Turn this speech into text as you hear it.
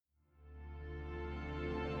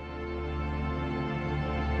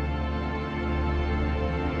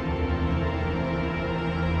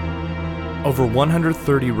Over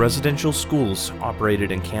 130 residential schools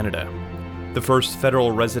operated in Canada. The first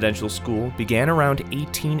federal residential school began around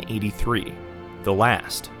 1883. The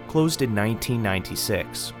last closed in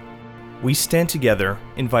 1996. We Stand Together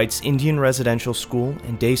invites Indian residential school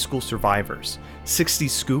and day school survivors, 60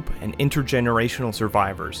 Scoop and intergenerational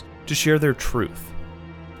survivors to share their truth.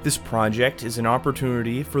 This project is an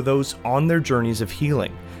opportunity for those on their journeys of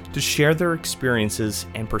healing to share their experiences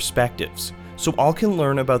and perspectives, so all can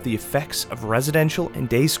learn about the effects of residential and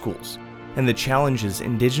day schools and the challenges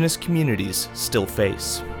Indigenous communities still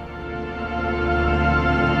face.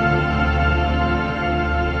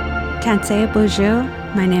 Tansei Bonjour.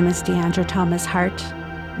 My name is Diandre Thomas-Hart.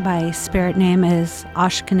 My spirit name is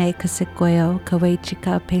Oshkane Kasikwayo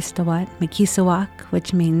Kawechika Pestawat Mikisawak,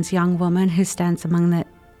 which means young woman who stands among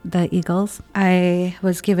the eagles. I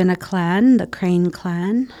was given a clan, the Crane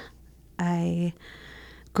clan. I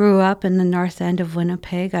grew up in the north end of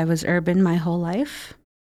Winnipeg. I was urban my whole life.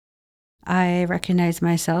 I recognize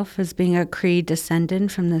myself as being a Cree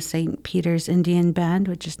descendant from the St. Peter's Indian Band,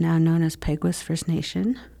 which is now known as Peguis First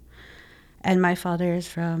Nation. And my father is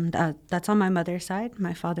from, that's on my mother's side.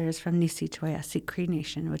 My father is from Nisitwayasik Cree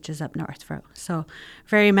Nation, which is up north. So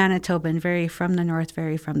very Manitoban, very from the north,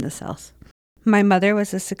 very from the south. My mother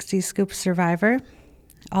was a 60 Scoop survivor.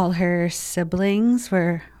 All her siblings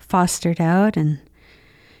were fostered out, and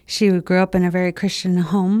she grew up in a very Christian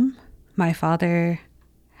home. My father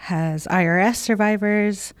has IRS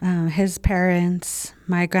survivors, his parents,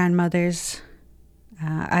 my grandmothers.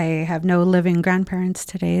 I have no living grandparents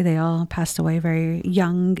today. They all passed away very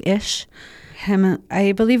young-ish.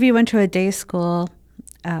 I believe he went to a day school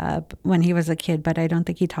when he was a kid, but I don't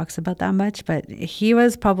think he talks about that much. But he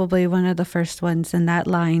was probably one of the first ones in that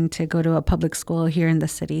line to go to a public school here in the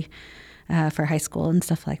city for high school and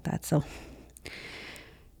stuff like that. So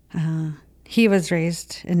he was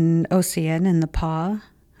raised in Ocean in the Pas.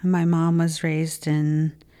 My mom was raised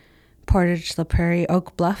in Portage la Prairie,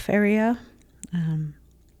 Oak Bluff area.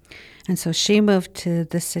 And so she moved to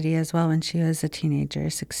the city as well when she was a teenager,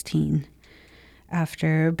 16.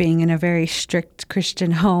 After being in a very strict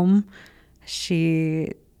Christian home, she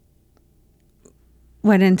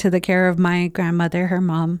went into the care of my grandmother, her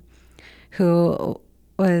mom,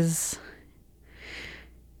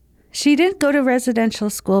 she didn't go to residential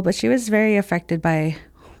school, but she was very affected by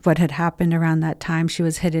what had happened around that time. She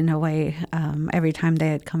was hidden away. Every time they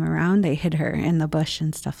had come around, they hid her in the bush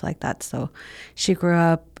and stuff like that. So she grew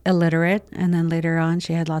up illiterate, and then later on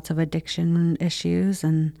she had lots of addiction issues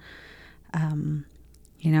and,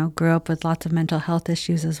 grew up with lots of mental health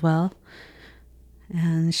issues as well.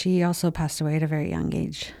 And she also passed away at a very young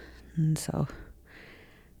age. And so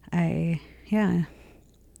my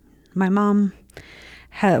mom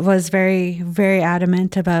was very, very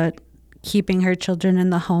adamant about keeping her children in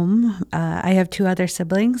the home. I have two other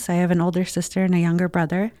siblings. I have an older sister and a younger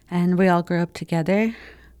brother, and we all grew up together.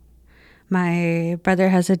 My brother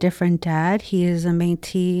has a different dad. He is a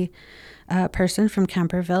Métis person from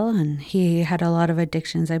Camperville, and he had a lot of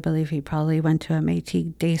addictions. I believe he probably went to a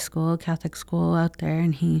Métis day school, Catholic school out there,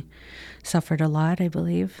 and he suffered a lot, I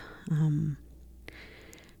believe.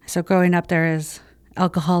 So growing up, there is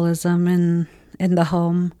alcoholism in the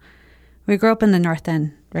home. We grew up in the North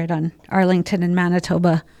End, right on Arlington and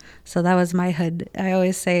Manitoba. So that was my hood. I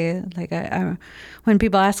always say, when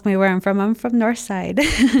people ask me where I'm from North Side.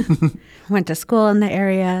 Went to school in the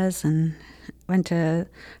areas and went to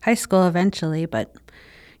high school eventually. But,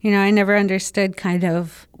 I never understood kind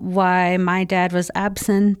of why my dad was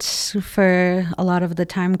absent for a lot of the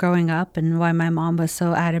time growing up, and why my mom was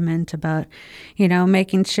so adamant about,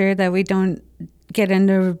 making sure that we don't get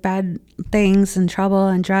into bad things and trouble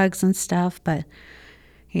and drugs and stuff. But,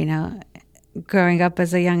 growing up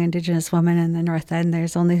as a young Indigenous woman in the North End,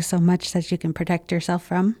 there's only so much that you can protect yourself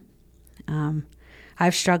from.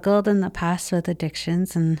 I've struggled in the past with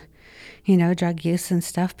addictions and, drug use and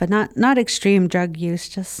stuff, but not extreme drug use,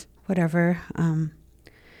 just whatever.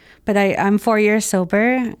 But I'm 4 years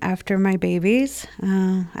sober after my babies.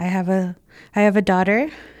 I have a daughter.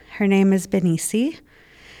 Her name is Benici.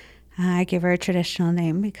 I gave her a traditional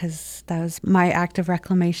name because that was my act of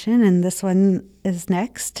reclamation, and this one is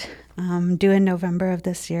next, due in November of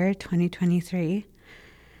this year, 2023.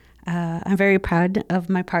 I'm very proud of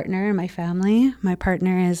my partner and my family. My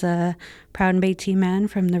partner is a proud Métis man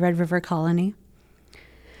from the Red River Colony.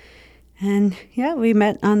 And we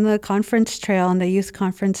met on the conference trail, on the youth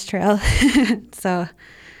conference trail. So,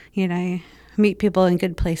 you meet people in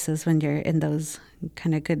good places when you're in those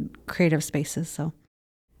kind of good creative spaces. So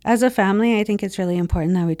as a family, I think it's really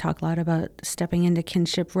important that we talk a lot about stepping into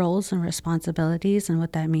kinship roles and responsibilities and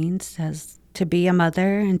what that means as to be a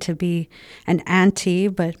mother and to be an auntie,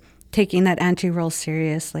 but taking that auntie role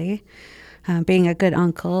seriously, being a good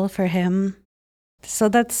uncle for him. So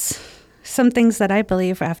that's some things that I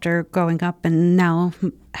believe after growing up and now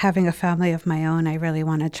having a family of my own, I really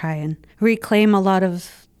want to try and reclaim a lot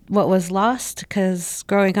of what was lost, because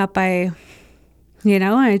growing up, I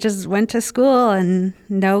just went to school and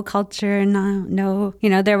no culture, no,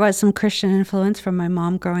 there was some Christian influence from my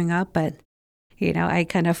mom growing up, but, I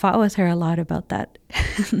kind of fought with her a lot about that.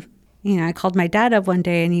 I called my dad up one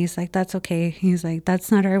day and he's like, that's okay. He's like,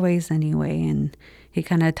 that's not our ways anyway. And he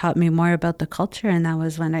kind of taught me more about the culture. And that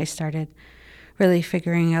was when I started really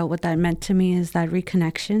figuring out what that meant to me, is that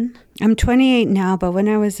reconnection. I'm 28 now, but when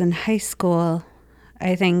I was in high school,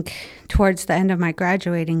 I think towards the end of my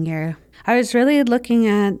graduating year, I was really looking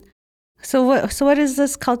at, so what does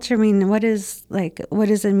this culture mean? What does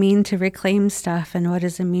it mean to reclaim stuff, and what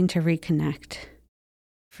does it mean to reconnect?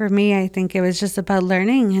 For me, I think it was just about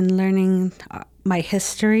learning my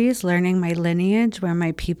histories, learning my lineage, where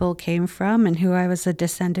my people came from and who I was a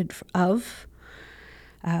descendant of,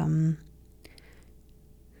 and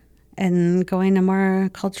going to more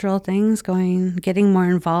cultural things, getting more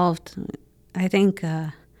involved. I think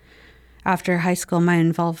after high school, my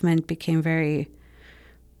involvement became very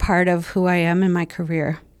part of who I am in my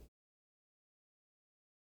career.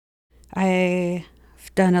 I've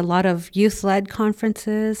done a lot of youth-led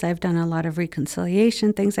conferences. I've done a lot of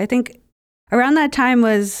reconciliation things. I think around that time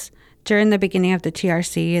was during the beginning of the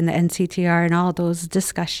TRC and the NCTR and all those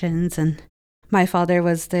discussions. And my father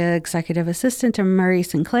was the executive assistant to Murray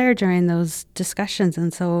Sinclair during those discussions,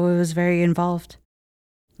 and so I was very involved.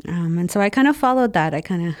 And so I kind of followed that.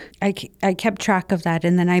 I kept track of that,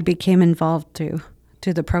 and then I became involved through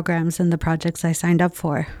the programs and the projects I signed up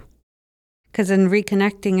for. Because in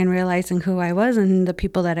reconnecting and realizing who I was and the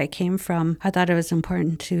people that I came from, I thought it was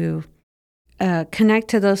important to connect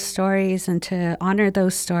to those stories and to honor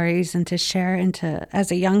those stories and to share. And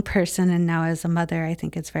as a young person and now as a mother, I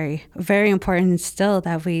think it's very, very important still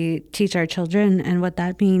that we teach our children and what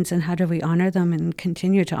that means and how do we honor them and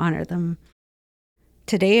continue to honor them.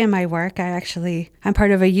 Today in my work, I'm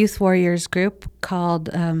part of a Youth Warriors group called,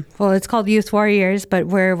 it's called Youth Warriors, but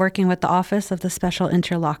we're working with the Office of the Special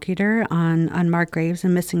Interlocutor on unmarked graves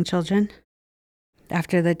and missing children.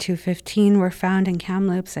 After the 215 were found in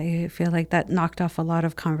Kamloops, I feel like that knocked off a lot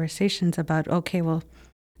of conversations about,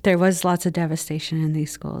 there was lots of devastation in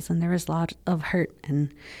these schools and there was a lot of hurt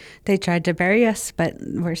and they tried to bury us, but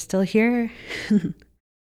we're still here.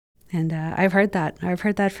 And I've heard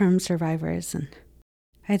that from survivors. And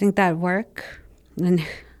I think that work and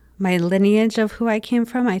my lineage of who I came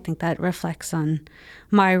from, I think that reflects on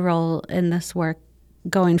my role in this work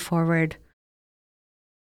going forward.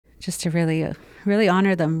 Just to really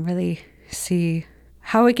honor them, really see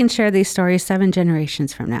how we can share these stories 7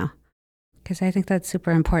 generations from now. Because I think that's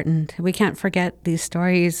super important. We can't forget these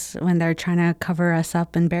stories when they're trying to cover us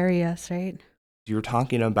up and bury us, right? You were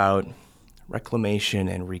talking about reclamation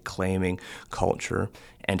and reclaiming culture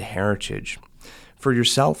and heritage. For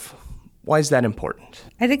yourself, why is that important?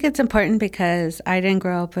 I think it's important because I didn't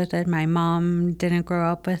grow up with it. My mom didn't grow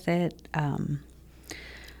up with it.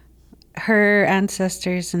 Her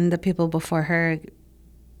ancestors and the people before her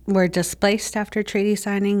were displaced after treaty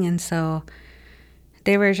signing, and so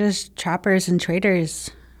they were just trappers and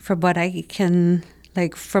traders. From what I can,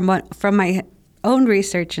 from my own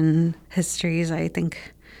research and histories, I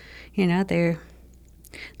think,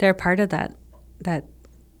 they're part of that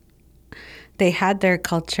they had their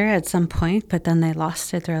culture at some point, but then they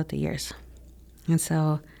lost it throughout the years. And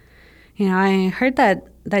so, I heard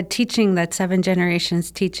that teaching, that 7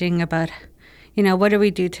 generations teaching about, what do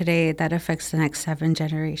we do today that affects the next 7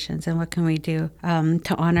 generations, and what can we do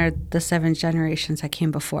to honor the 7 generations that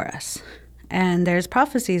came before us. And there's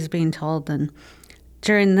prophecies being told, and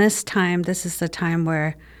during this time, this is the time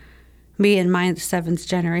where me and my 7th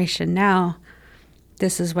generation now,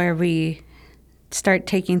 this is where we start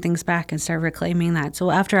taking things back and start reclaiming that.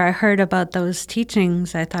 So after I heard about those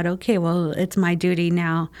teachings, I thought, it's my duty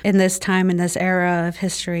now in this time, in this era of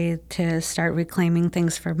history, to start reclaiming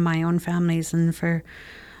things for my own families and for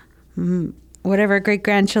whatever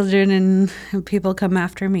great-grandchildren and people come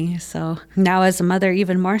after me. So now as a mother,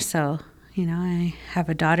 even more so, I have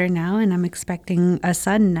a daughter now and I'm expecting a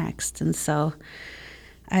son next. And so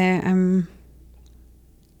I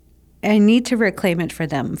need to reclaim it for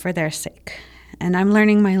them, for their sake. And I'm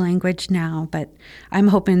learning my language now, but I'm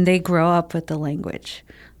hoping they grow up with the language.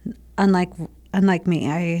 Unlike me,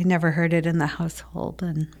 I never heard it in the household.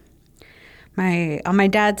 And on my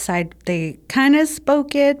dad's side, they kind of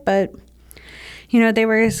spoke it, but they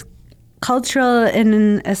were cultural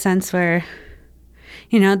in a sense where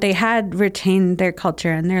they had retained their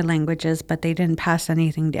culture and their languages, but they didn't pass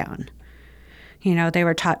anything down. They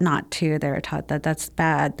were taught not to. They were taught that that's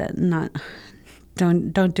bad, that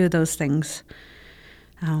don't do those things.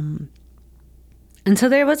 And so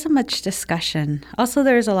there wasn't much discussion. Also,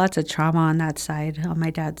 there was lots of trauma on that side, on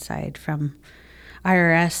my dad's side, from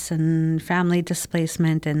IRS and family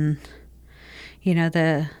displacement and,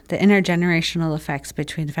 the intergenerational effects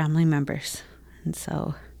between family members. And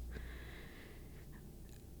so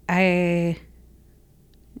I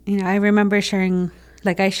remember sharing,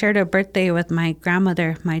 I shared a birthday with my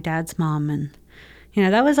grandmother, my dad's mom, and,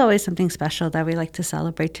 that was always something special that we like to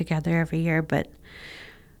celebrate together every year, but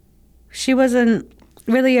she wasn't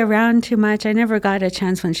really around too much. I never got a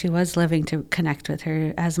chance when she was living to connect with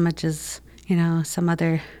her as much as,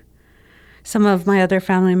 some of my other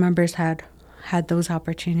family members had those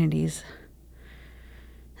opportunities.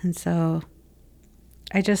 And so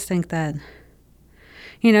I just think that,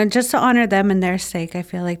 just to honor them and their sake, I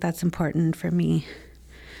feel like that's important for me,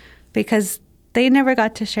 because they never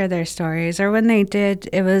got to share their stories, or when they did,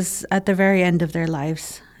 it was at the very end of their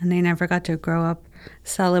lives, and they never got to grow up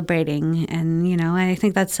celebrating. And, I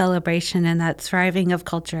think that celebration and that thriving of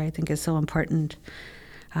culture, I think, is so important.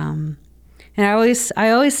 And I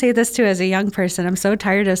always say this too, as a young person, I'm so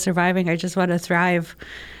tired of surviving. I just want to thrive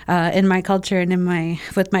in my culture and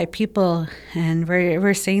with my people. And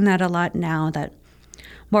we're seeing that a lot now, that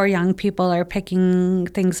more young people are picking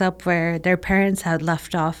things up where their parents had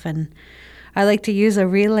left off. And I like to use a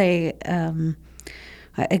relay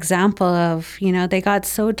example of, they got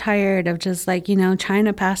so tired of just trying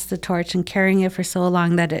to pass the torch and carrying it for so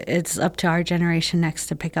long that it's up to our generation next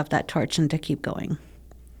to pick up that torch and to keep going.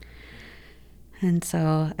 And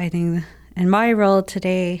so I think in my role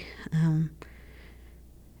today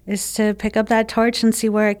is to pick up that torch and see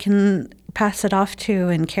where I can pass it off to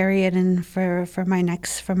and carry it in for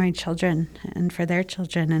my children and for their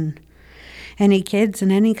children and any kids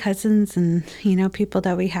and any cousins and, people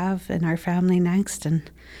that we have in our family next, and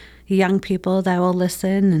young people that will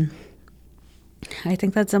listen. And I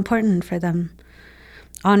think that's important for them.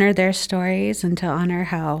 Honor their stories and to honor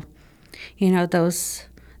how, those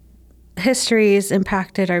histories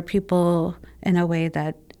impacted our people in a way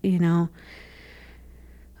that,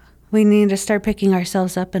 we need to start picking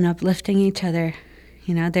ourselves up and uplifting each other.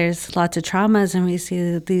 There's lots of traumas, and we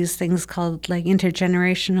see these things called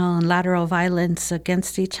intergenerational and lateral violence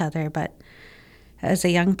against each other. But as a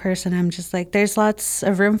young person, I'm just there's lots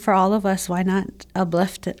of room for all of us. Why not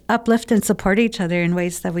uplift and support each other in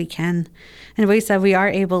ways that we can, in ways that we are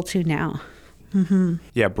able to now. Mm-hmm.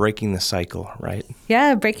 Yeah, breaking the cycle, right?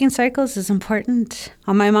 Yeah, breaking cycles is important.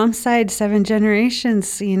 On my mom's side, 7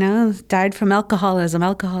 generations, died from alcoholism.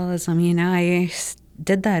 I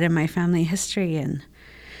did that in my family history, and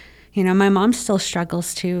my mom still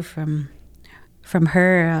struggles too from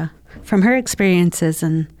her experiences.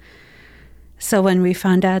 And so when we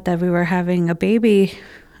found out that we were having a baby,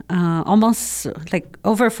 almost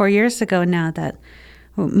over 4 years ago now, that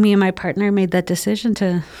me and my partner made that decision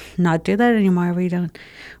to not do that anymore. We don't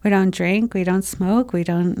drink, we don't smoke, we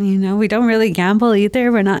don't really gamble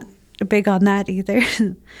either. We're not big on that either.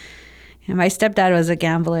 And my stepdad was a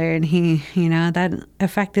gambler, and he, that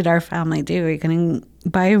affected our family too. We couldn't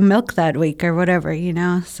buy milk that week or whatever,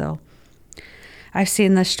 So I've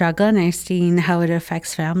seen the struggle, and I've seen how it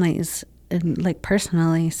affects families, and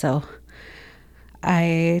personally. So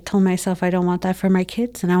I told myself I don't want that for my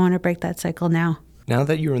kids, and I want to break that cycle now. Now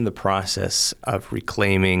that you're in the process of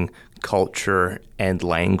reclaiming culture and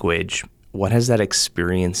language, what has that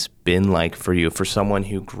experience been like for you, for someone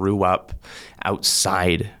who grew up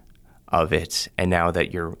outside of it, and now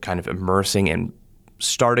that you're kind of immersing and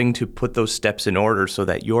starting to put those steps in order so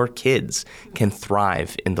that your kids can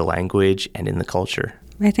thrive in the language and in the culture?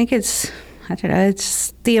 I think it's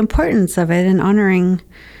the importance of it and honoring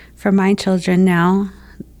for my children now.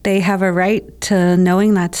 They have a right to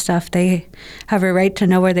knowing that stuff. They have a right to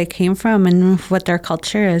know where they came from and what their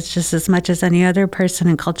culture is, just as much as any other person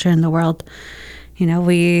and culture in the world.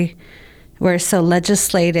 We were so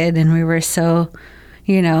legislated, and we were so,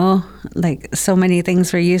 so many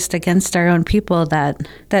things were used against our own people that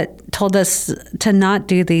told us to not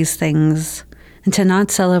do these things and to not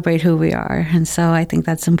celebrate who we are. And so I think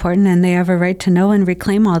that's important, and they have a right to know and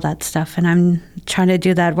reclaim all that stuff. And I'm trying to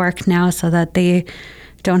do that work now so that they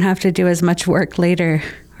don't have to do as much work later,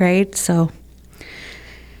 right? So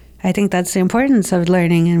I think that's the importance of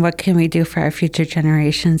learning, and what can we do for our future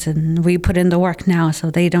generations. And we put in the work now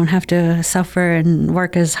so they don't have to suffer and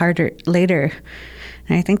work as hard later.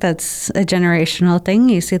 And I think that's a generational thing.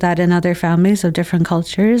 You see that in other families of different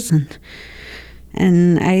cultures. And,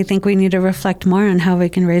 And I think we need to reflect more on how we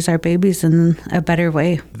can raise our babies in a better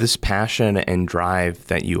way. This passion and drive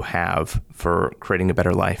that you have for creating a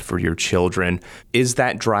better life for your children, is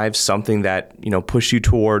that drive something that, push you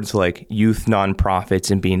towards like youth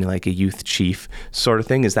nonprofits and being like a youth chief sort of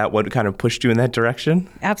thing? Is that what kind of pushed you in that direction?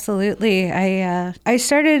 Absolutely. I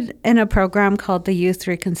started in a program called the Youth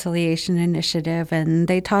Reconciliation Initiative, and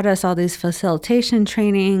they taught us all these facilitation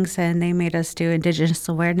trainings, and they made us do Indigenous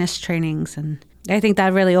awareness trainings. And I think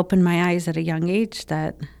that really opened my eyes at a young age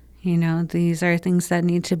that, these are things that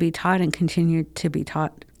need to be taught and continue to be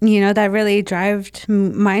taught. That really drove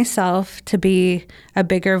myself to be a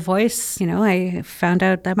bigger voice. I found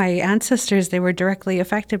out that my ancestors, they were directly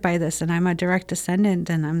affected by this, and I'm a direct descendant,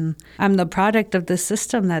 and I'm the product of the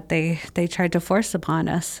system that they tried to force upon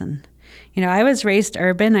us. And I was raised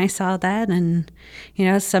urban. I saw that, and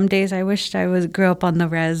some days I wished I grew up on the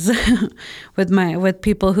res with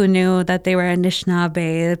people who knew that they were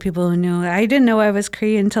Anishinaabe, people who knew. I didn't know I was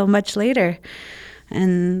Cree until much later,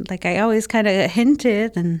 and I always kind of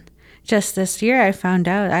hinted. And just this year, I found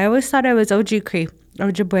out. I always thought I was Ojibwe,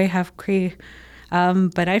 Ojibwe half Cree.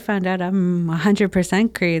 But I found out I'm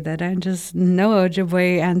 100% Cree, that I just no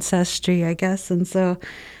Ojibwe ancestry, I guess. And so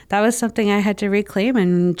that was something I had to reclaim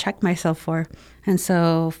and check myself for. And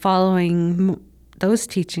so following those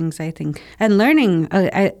teachings, I think, and learning,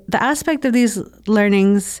 the aspect of these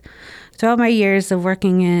learnings throughout my years of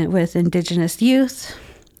working with Indigenous youth,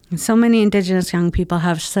 so many Indigenous young people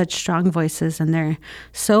have such strong voices, and they're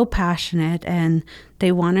so passionate, and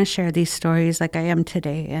they want to share these stories like I am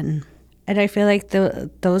today. And I feel like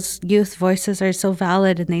those youth voices are so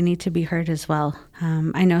valid, and they need to be heard as well.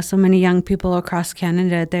 I know so many young people across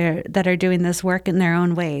Canada that are doing this work in their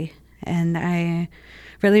own way, and I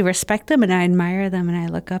really respect them, and I admire them, and I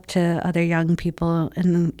look up to other young people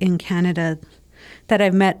in Canada that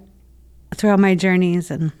I've met throughout my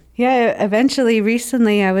journeys. And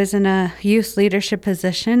recently I was in a youth leadership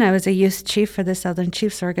position. I was a youth chief for the Southern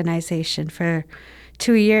Chiefs organization for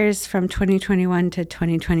 2 years, from 2021 to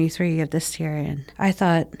 2023 of this year. And I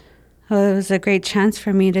thought, it was a great chance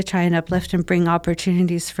for me to try and uplift and bring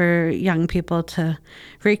opportunities for young people to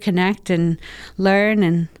reconnect and learn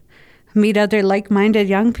and meet other like-minded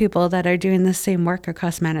young people that are doing the same work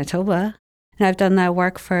across Manitoba. And I've done that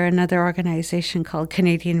work for another organization called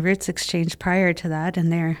Canadian Roots Exchange prior to that,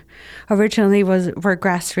 and they originally were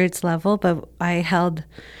grassroots level, but I held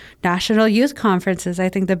national youth conferences. I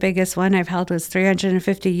think the biggest one I've held was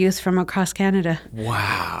 350 youth from across Canada.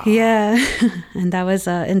 Wow. Yeah, and that was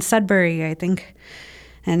in Sudbury, I think.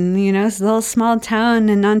 And, it's a little small town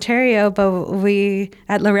in Ontario, but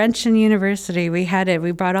at Laurentian University, we had it.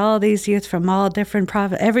 We brought all these youth from all different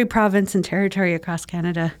every province and territory across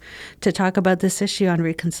Canada to talk about this issue on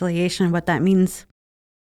reconciliation and what that means.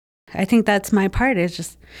 I think that's my part, is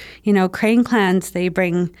just, Crane clans, they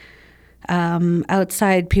bring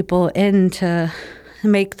outside in to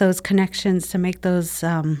make those connections, to make those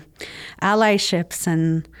allyships.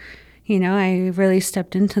 And I really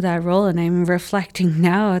stepped into that role, and I'm reflecting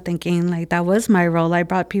now, thinking that was my role. I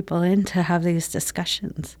brought people in to have these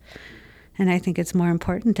discussions. And I think it's more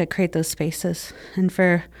important to create those spaces and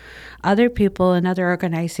for other people and other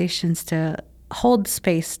organizations to hold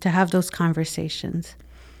space to have those conversations.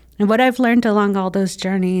 And what I've learned along all those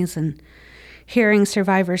journeys, and hearing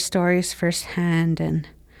survivor stories firsthand, and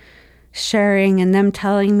sharing, and them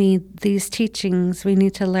telling me these teachings, we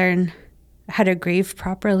need to learn how to grieve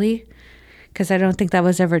properly, because I don't think that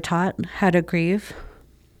was ever taught, how to grieve,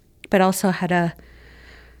 but also how to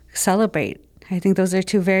celebrate. I think those are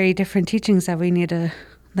two very different teachings that we need to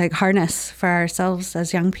harness for ourselves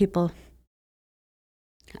as young people.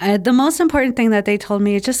 The most important thing that they told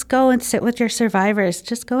me is just go and sit with your survivors.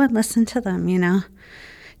 Just go and listen to them,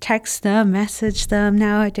 Text them, message them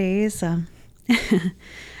nowadays. I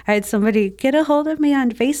had somebody get a hold of me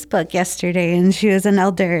on Facebook yesterday, and she was an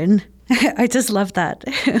elder, and I just love that.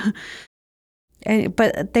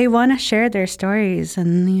 But they want to share their stories,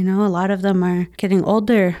 and, a lot of them are getting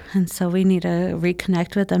older, and so we need to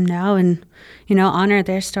reconnect with them now and, honor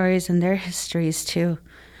their stories and their histories too.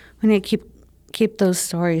 We need to keep those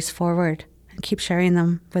stories forward and keep sharing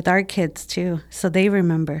them with our kids too, so they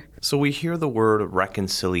remember. So we hear the word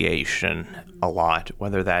reconciliation a lot,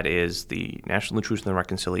 whether that is the National Truth and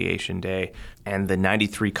Reconciliation Day and the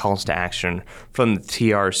 93 calls to action from the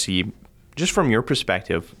TRC. Just from your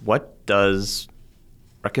perspective, what does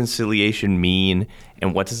reconciliation mean,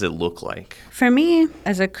 and what does it look like? For me,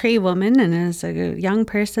 as a Cree woman and as a young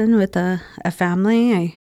person with a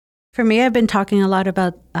family, I've been talking a lot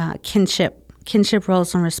about kinship kinship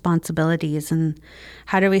roles and responsibilities, and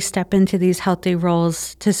how do we step into these healthy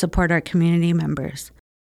roles to support our community members.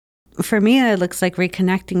 For me, it looks like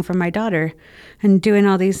reconnecting for my daughter and doing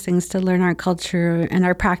all these things to learn our culture and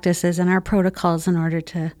our practices and our protocols in order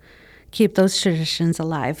to keep those traditions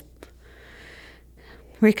alive.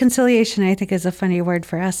 Reconciliation, I think, is a funny word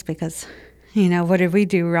for us because, what did we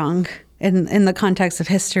do wrong in the context of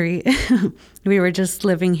history? We were just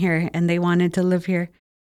living here and they wanted to live here.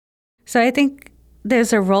 So I think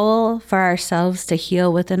there's a role for ourselves to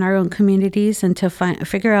heal within our own communities and to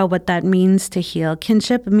figure out what that means to heal.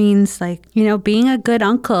 Kinship means being a good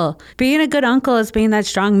uncle. Being a good uncle is being that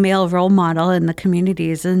strong male role model in the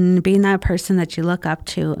communities and being that person that you look up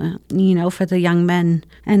to, for the young men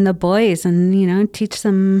and the boys, and, teach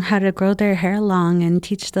them how to grow their hair long and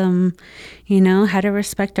teach them, how to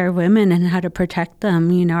respect our women and how to protect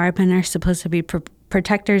them. Our men are supposed to be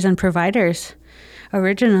protectors and providers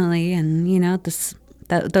originally, and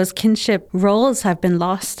those kinship roles have been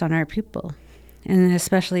lost on our people, and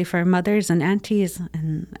especially for mothers and aunties.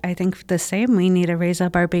 And I think the same, we need to raise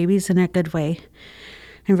up our babies in a good way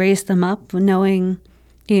and raise them up knowing,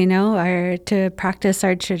 to practice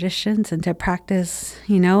our traditions and to practice,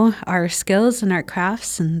 our skills and our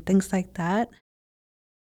crafts and things like that.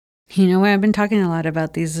 I've been talking a lot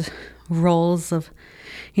about these roles of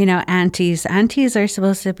aunties. Aunties are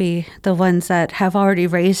supposed to be the ones that have already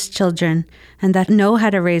raised children and that know how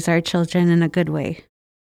to raise our children in a good way.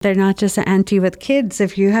 They're not just an auntie with kids.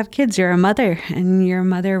 If you have kids, you're a mother, and your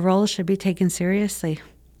mother role should be taken seriously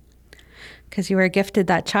because you were gifted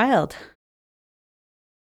that child.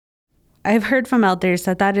 I've heard from elders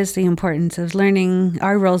that is the importance of learning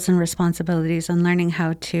our roles and responsibilities and learning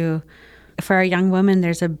how to, for our young women,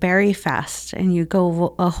 there's a berry fast, and you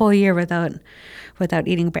go a whole year without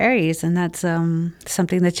eating berries, and that's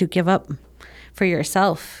something that you give up for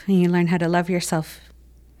yourself, and you learn how to love yourself.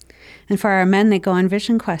 And for our men, they go on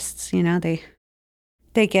vision quests.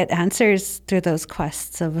 They get answers through those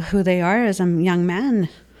quests of who they are as a young man.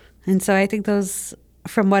 And so I think those,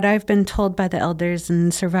 from what I've been told by the elders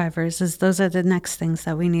and survivors, is those are the next things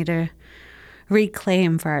that we need to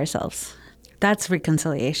reclaim for ourselves. That's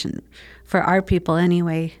reconciliation for our people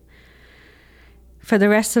anyway. For the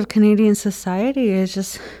rest of Canadian society is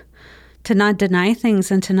just to not deny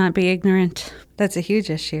things and to not be ignorant. That's a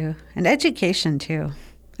huge issue. And education too.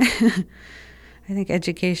 I think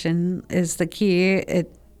education is the key.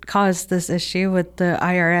 It caused this issue with the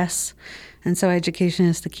IRS. And so education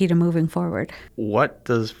is the key to moving forward. What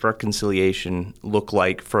does reconciliation look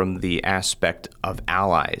like from the aspect of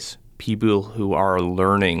allies, people who are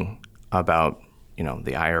learning about,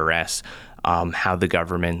 the IRS, how the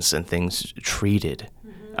governments and things treated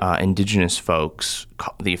Indigenous folks,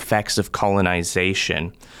 the effects of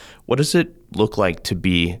colonization? What does it look like to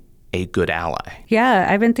be a good ally? Yeah,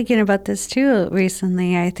 I've been thinking about this too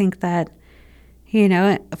recently. I think that,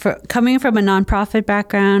 for coming from a nonprofit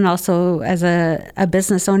background, also as a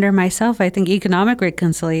business owner myself, I think economic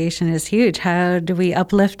reconciliation is huge. How do we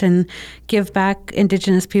uplift and give back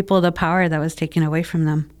Indigenous people the power that was taken away from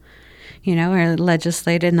them? Or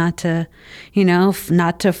legislated not to,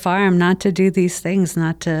 not to farm, not to do these things,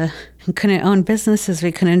 couldn't own businesses.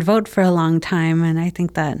 We couldn't vote for a long time. And I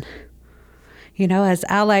think that, as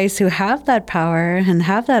allies who have that power and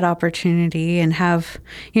have that opportunity and have,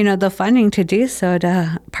 the funding to do so,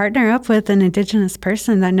 to partner up with an Indigenous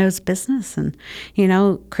person that knows business and,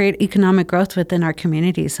 create economic growth within our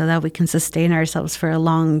community so that we can sustain ourselves for a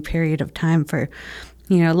long period of time for,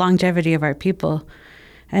 longevity of our people.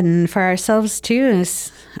 And for ourselves too is,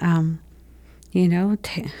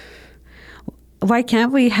 why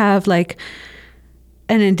can't we have an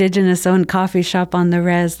Indigenous-owned coffee shop on the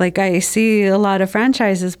res? I see a lot of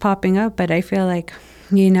franchises popping up, but I feel like,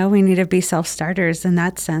 we need to be self-starters in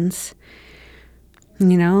that sense.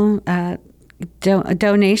 Donations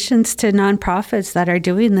to nonprofits that are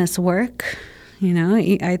doing this work.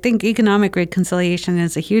 I think economic reconciliation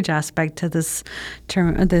is a huge aspect to this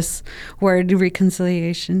term, this word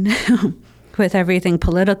reconciliation, with everything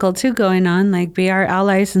political too going on. Be our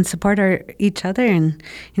allies and support each other, and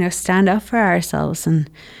stand up for ourselves. And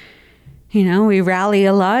we rally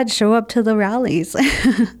a lot. Show up to the rallies.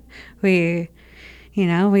 We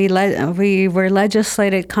were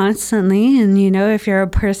legislated constantly, and if you're a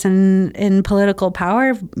person in political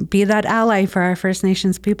power, be that ally for our First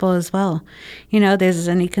Nations people as well. There's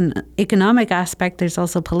an economic aspect, there's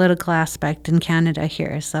also political aspect in Canada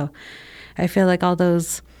here. So I feel like all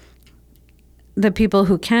those, the people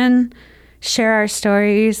who can share our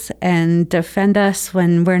stories and defend us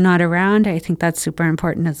when we're not around, I think that's super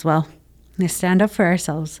important as well. We stand up for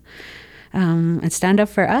ourselves. and stand up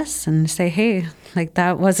for us and say, hey, like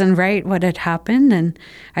that wasn't right what had happened. And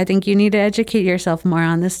I think you need to educate yourself more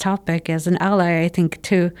on this topic as an ally, I think,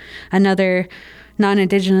 to another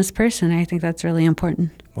non-Indigenous person. I think that's really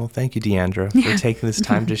important. Well, thank you, Diandre, for taking this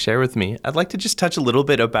time to share with me. I'd like to just touch a little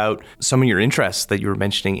bit about some of your interests that you were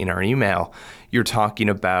mentioning in our email. You're talking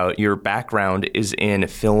about your background is in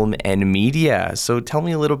film and media. So tell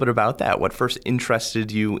me a little bit about that. What first interested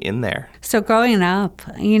you in there? So growing up,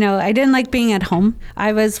 I didn't like being at home.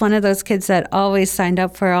 I was one of those kids that always signed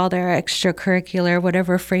up for all their extracurricular,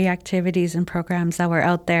 whatever free activities and programs that were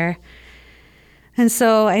out there. And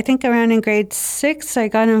so I think around in grade 6, I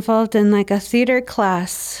got involved in like a theater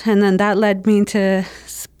class. And then that led me to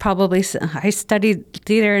I studied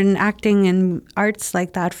theater and acting and arts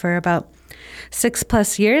like that for about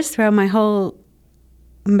 6+ years throughout my whole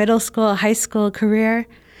middle school, high school career.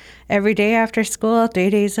 Every day after school, 3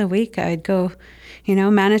 days a week, I'd go,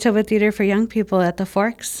 Manitoba Theater for Young People at the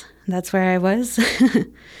Forks. That's where I was.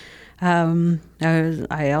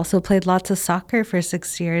 I also played lots of soccer for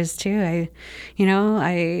 6 years too.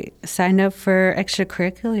 I signed up for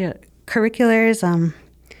extracurriculars.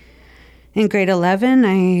 In grade 11,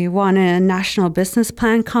 I won a national business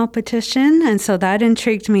plan competition, and so that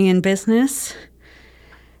intrigued me in business.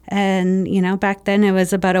 And, back then it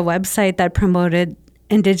was about a website that promoted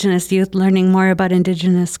Indigenous youth learning more about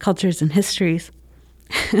Indigenous cultures and histories.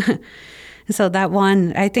 So that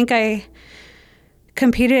won. I think I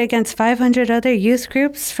competed against 500 other youth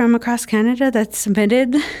groups from across Canada that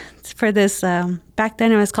submitted for this. Back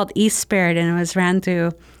then it was called eSpirit, and it was ran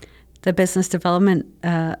through the Business Development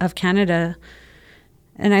of Canada.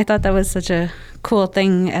 And I thought that was such a cool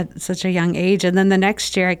thing at such a young age. And then the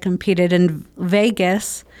next year I competed in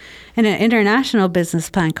Vegas in an international business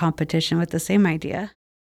plan competition with the same idea.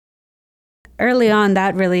 Early on,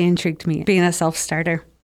 that really intrigued me, being a self-starter.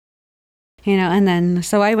 And then,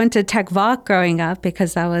 so I went to Tech Voc growing up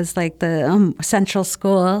because that was like the central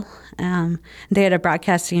school. They had a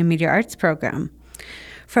broadcasting and media arts program.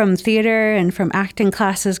 From theater and from acting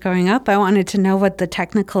classes growing up, I wanted to know what the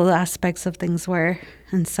technical aspects of things were.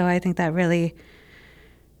 And so I think that really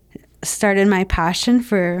started my passion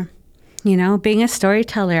for, being a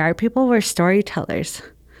storyteller. Our people were storytellers.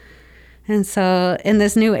 And so in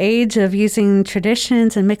this new age of using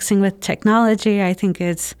traditions and mixing with technology, I think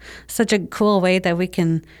it's such a cool way that we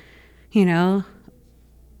can,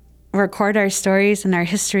 record our stories and our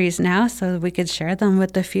histories now so that we could share them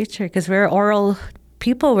with the future. Because we're oral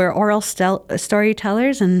people, we're oral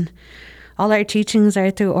storytellers, and all our teachings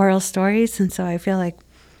are through oral stories. And so I feel like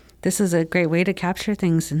this is a great way to capture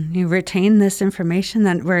things and you retain this information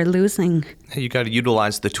that we're losing. You got to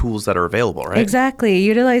utilize the tools that are available, right? Exactly.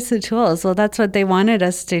 Utilize the tools. Well, that's what they wanted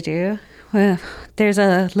us to do. Well, there's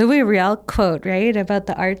a Louis Riel quote, right, about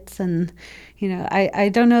the arts. And,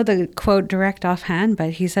 I don't know the quote direct offhand,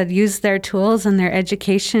 but he said, use their tools and their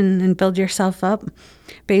education and build yourself up,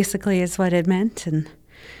 basically is what it meant. And,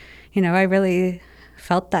 I really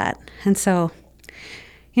felt that. And so,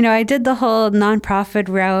 I did the whole nonprofit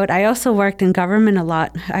route. I also worked in government a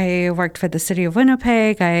lot. I worked for the city of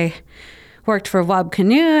Winnipeg. I worked for Wab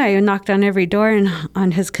Canoe. I knocked on every door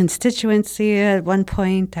on his constituency at one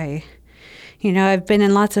point. I've been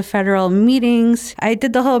in lots of federal meetings. I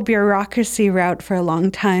did the whole bureaucracy route for a long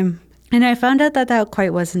time. And I found out that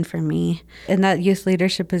quite wasn't for me. In that youth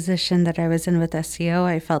leadership position that I was in with SEO,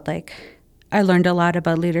 I felt like I learned a lot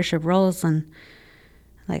about leadership roles, and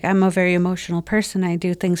I'm a very emotional person. I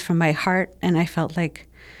do things from my heart, and I felt like,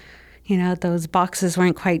 those boxes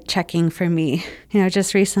weren't quite checking for me.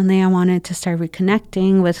 Just recently I wanted to start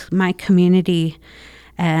reconnecting with my community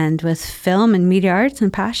and with film and media arts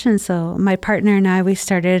and passion. So my partner and I, we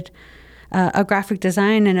started a graphic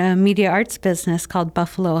design and a media arts business called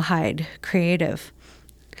Buffalo Hide Creative.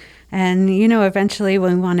 And, eventually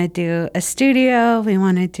we want to do a studio, we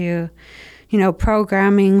want to do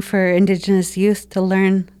programming for Indigenous youth to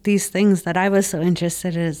learn these things that I was so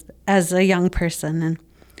interested in as a young person. And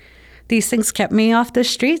these things kept me off the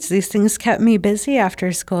streets. These things kept me busy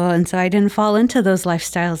after school. And so I didn't fall into those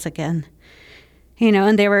lifestyles again.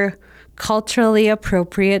 And they were culturally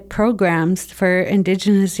appropriate programs for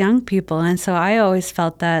Indigenous young people. And so I always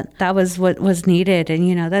felt that was what was needed.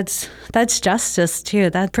 And, that's justice too,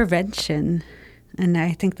 that's prevention. And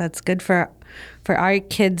I think that's good for our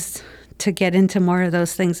kids to get into more of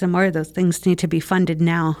those things, and more of those things need to be funded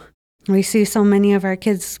now. We see so many of our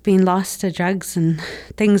kids being lost to drugs and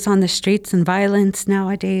things on the streets and violence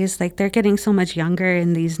nowadays. They're getting so much younger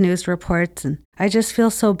in these news reports. And I just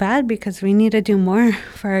feel so bad because we need to do more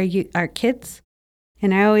for our kids.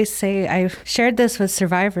 And I always say, I've shared this with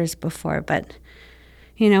survivors before, but,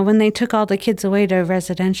 When they took all the kids away to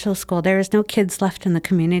residential school, there was no kids left in the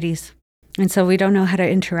communities. And so we don't know how to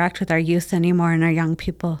interact with our youth anymore and our young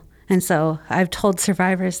people. And so I've told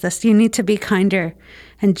survivors this: you need to be kinder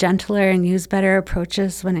and gentler and use better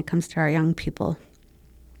approaches when it comes to our young people.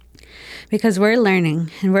 Because we're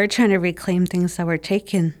learning and we're trying to reclaim things that were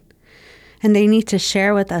taken. And they need to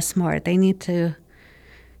share with us more. They need to,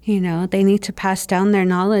 they need to pass down their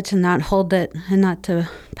knowledge and not hold it and not to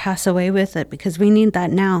pass away with it, because we need that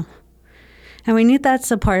now. And we need that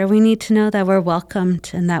support. We need to know that we're welcomed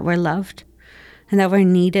and that we're loved and that we're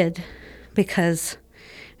needed. Because,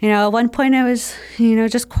 at one point I was,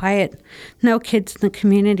 just quiet. No kids in the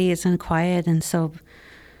communities and quiet. And so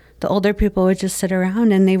the older people would just sit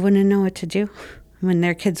around and they wouldn't know what to do when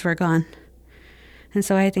their kids were gone. And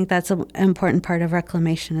so I think that's an important part of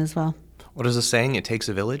reclamation as well. What is the saying? It takes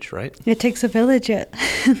a village, right? It takes a village, yeah.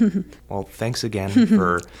 Well, thanks again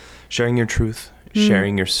for sharing your truth,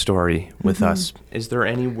 sharing your story with us. Is there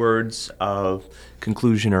any words of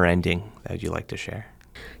conclusion or ending that you'd like to share?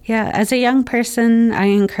 Yeah, as a young person, I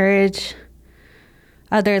encourage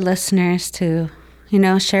other listeners to,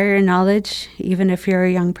 share your knowledge, even if you're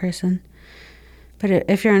a young person. But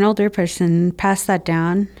if you're an older person, pass that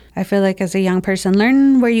down. I feel like as a young person,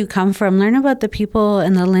 learn where you come from. Learn about the people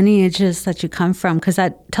and the lineages that you come from, because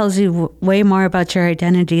that tells you way more about your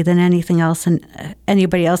identity than anything else, and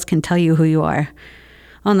anybody else can tell you who you are.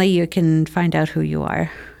 Only you can find out who you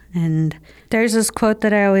are. And there's this quote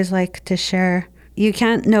that I always like to share: you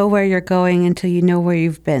can't know where you're going until you know where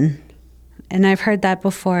you've been. And I've heard that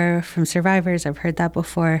before from survivors. I've heard that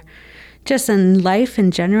before just in life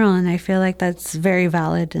in general, and I feel like that's very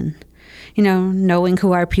valid. And, knowing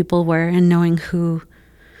who our people were and knowing who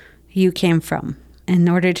you came from in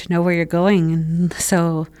order to know where you're going. And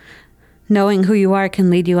so knowing who you are can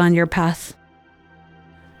lead you on your path.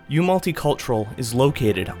 U Multicultural is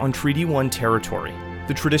located on Treaty 1 territory,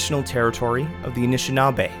 the traditional territory of the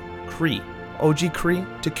Anishinaabe, Cree, Oji-Cree,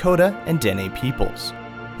 Dakota, and Dene peoples,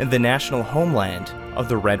 and the national homeland of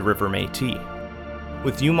the Red River Métis.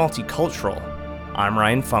 With U Multicultural, I'm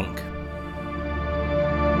Ryan Funk.